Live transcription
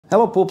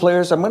Hello pool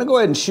players, I'm going to go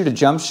ahead and shoot a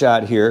jump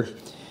shot here.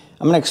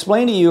 I'm going to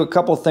explain to you a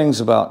couple things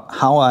about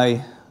how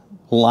I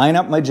line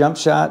up my jump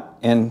shot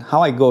and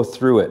how I go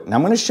through it. And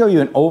I'm going to show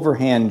you an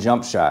overhand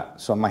jump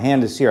shot. So my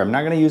hand is here. I'm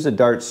not going to use a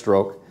dart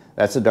stroke.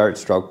 That's a dart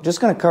stroke. Just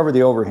going to cover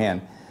the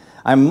overhand.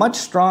 I'm much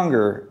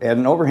stronger at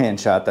an overhand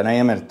shot than I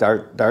am at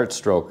a dart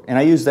stroke. And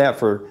I use that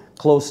for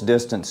close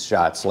distance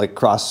shots like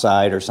cross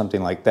side or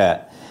something like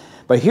that.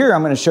 But here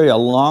I'm going to show you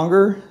a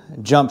longer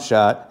jump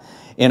shot,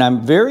 and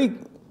I'm very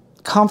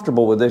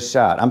comfortable with this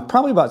shot. I'm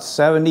probably about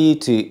 70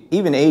 to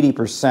even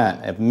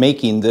 80% of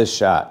making this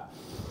shot.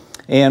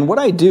 And what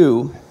I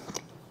do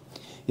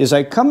is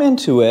I come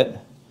into it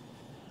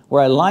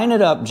where I line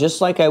it up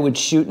just like I would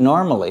shoot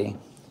normally,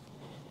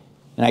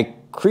 and I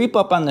creep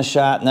up on the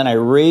shot and then I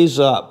raise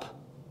up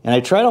and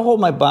I try to hold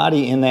my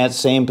body in that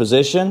same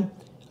position.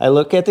 I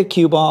look at the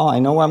cue ball, I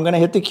know where I'm going to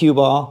hit the cue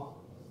ball,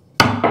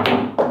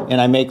 and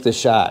I make the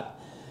shot.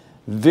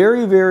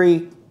 Very,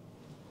 very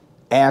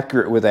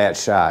accurate with that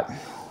shot.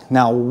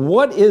 Now,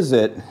 what is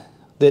it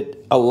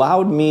that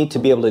allowed me to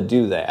be able to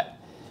do that?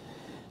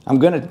 I'm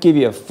going to give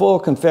you a full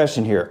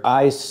confession here.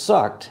 I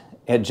sucked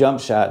at jump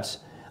shots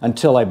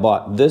until I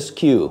bought this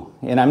cue.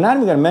 And I'm not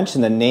even going to mention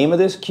the name of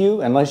this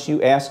cue unless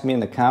you ask me in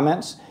the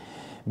comments,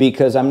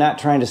 because I'm not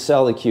trying to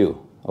sell the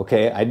cue,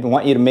 okay? I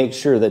want you to make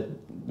sure that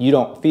you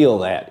don't feel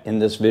that in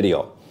this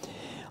video.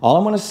 All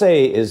I'm going to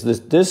say is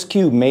this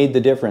cue made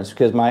the difference,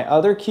 because my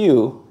other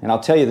cue, and I'll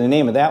tell you the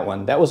name of that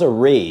one, that was a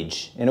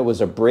Rage, and it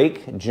was a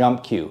brake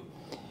jump cue.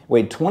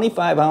 Weighed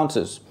 25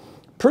 ounces.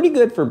 Pretty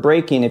good for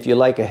braking if you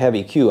like a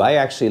heavy cue. I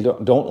actually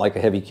don't like a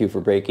heavy cue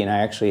for braking. I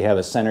actually have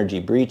a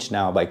Synergy Breach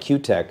now by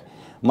Q-Tech,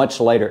 much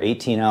lighter,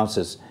 18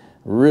 ounces.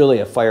 Really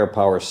a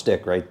firepower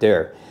stick right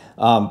there.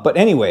 But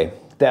anyway,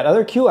 that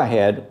other cue I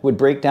had would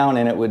break down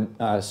and it would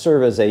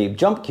serve as a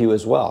jump cue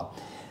as well.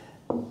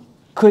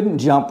 Couldn't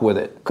jump with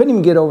it. Couldn't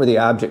even get over the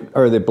object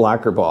or the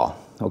blocker ball,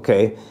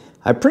 okay?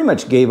 I pretty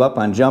much gave up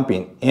on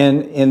jumping.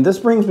 And this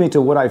brings me to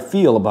what I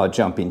feel about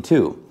jumping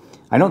too.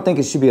 I don't think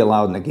it should be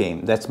allowed in the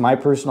game. That's my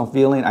personal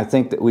feeling. I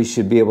think that we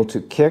should be able to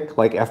kick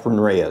like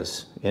Efren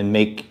Reyes and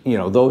make, you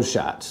know, those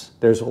shots.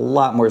 There's a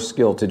lot more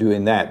skill to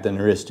doing that than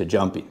there is to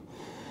jumping.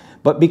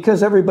 But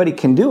because everybody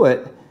can do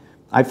it,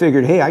 I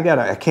figured, hey, I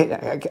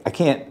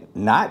can't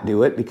not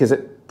do it because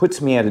it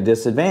puts me at a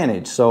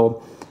disadvantage.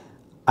 So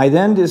I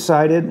then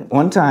decided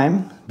one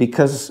time,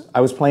 because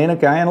I was playing a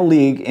guy in a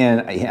league,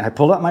 and I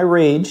pulled out my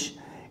Rage,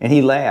 and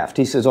he laughed.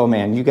 He says, oh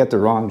man, you got the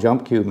wrong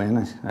jump cue,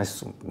 man. I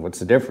said, what's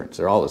the difference?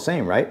 They're all the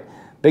same, right?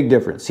 Big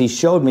difference. He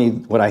showed me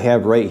what I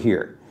have right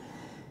here.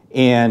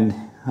 And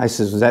I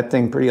says, is that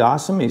thing pretty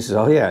awesome? He says,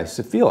 oh yeah. I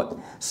said, feel it.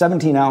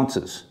 17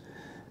 ounces.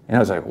 And I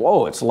was like,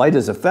 whoa, it's light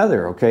as a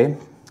feather, okay?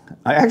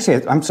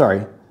 I'm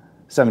sorry,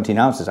 17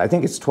 ounces. I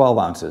think it's 12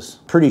 ounces.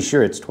 Pretty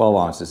sure it's 12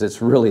 ounces.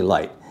 It's really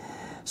light.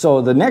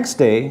 So the next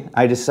day,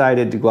 I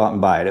decided to go out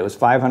and buy it. It was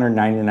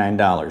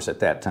 $599 at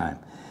that time.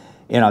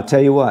 And I'll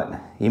tell you what,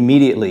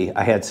 immediately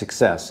I had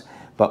success.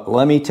 But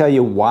let me tell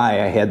you why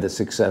I had the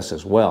success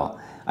as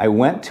well. I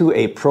went to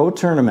a pro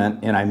tournament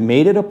and I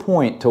made it a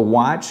point to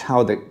watch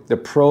how the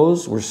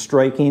pros were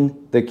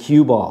striking the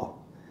cue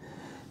ball.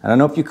 I don't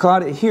know if you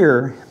caught it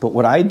here, but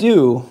what I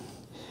do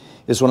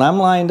is when I'm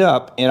lined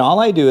up, and all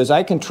I do is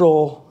I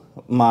control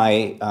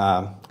my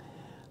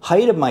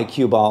height of my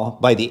cue ball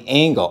by the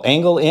angle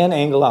in,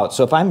 angle out.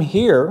 So if I'm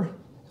here,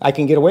 I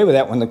can get away with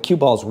that when the cue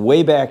ball's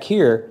way back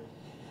here,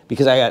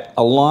 because I got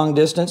a long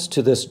distance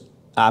to this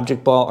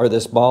object ball or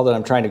this ball that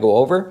I'm trying to go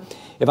over.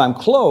 If I'm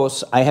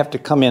close, I have to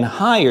come in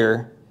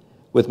higher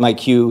with my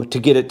cue to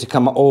get it to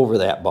come over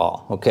that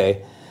ball,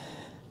 okay?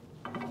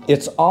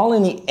 It's all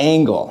in the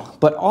angle,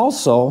 but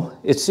also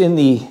it's in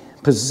the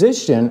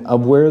position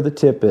of where the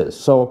tip is.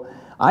 So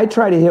I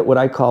try to hit what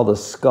I call the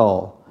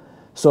skull.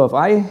 So if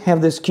I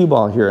have this cue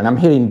ball here and I'm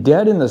hitting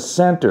dead in the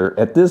center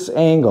at this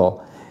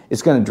angle,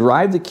 it's going to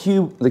drive the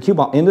cue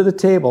ball into the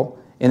table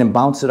and then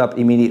bounce it up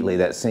immediately,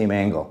 that same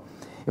angle.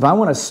 If I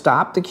want to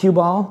stop the cue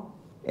ball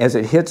as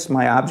it hits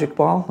my object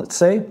ball, let's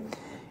say,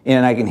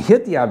 and I can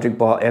hit the object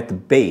ball at the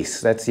base,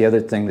 that's the other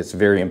thing that's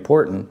very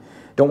important.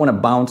 Don't want to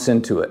bounce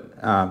into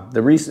it.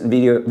 The recent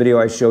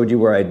video I showed you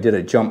where I did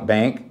a jump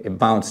bank, it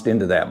bounced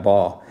into that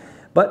ball.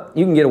 But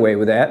you can get away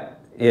with that.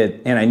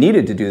 And I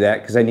needed to do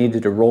that because I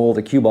needed to roll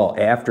the cue ball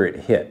after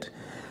it hit.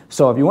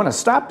 So if you want to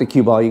stop the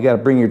cue ball, you got to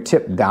bring your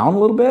tip down a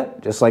little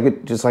bit, just like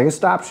a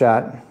stop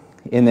shot.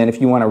 And then if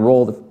you want to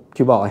roll the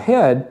cue ball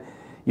ahead,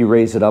 you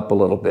raise it up a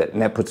little bit,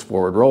 and that puts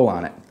forward roll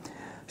on it.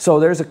 So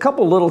there's a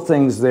couple little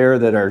things there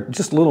that are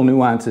just little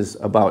nuances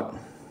about,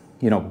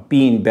 you know,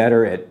 being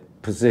better at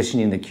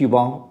positioning the cue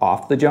ball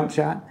off the jump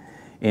shot,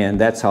 and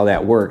that's how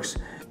that works.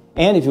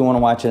 And if you want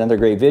to watch another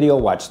great video,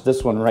 watch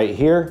this one right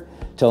here.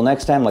 Till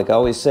next time, like I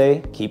always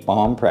say, keep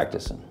on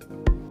practicing.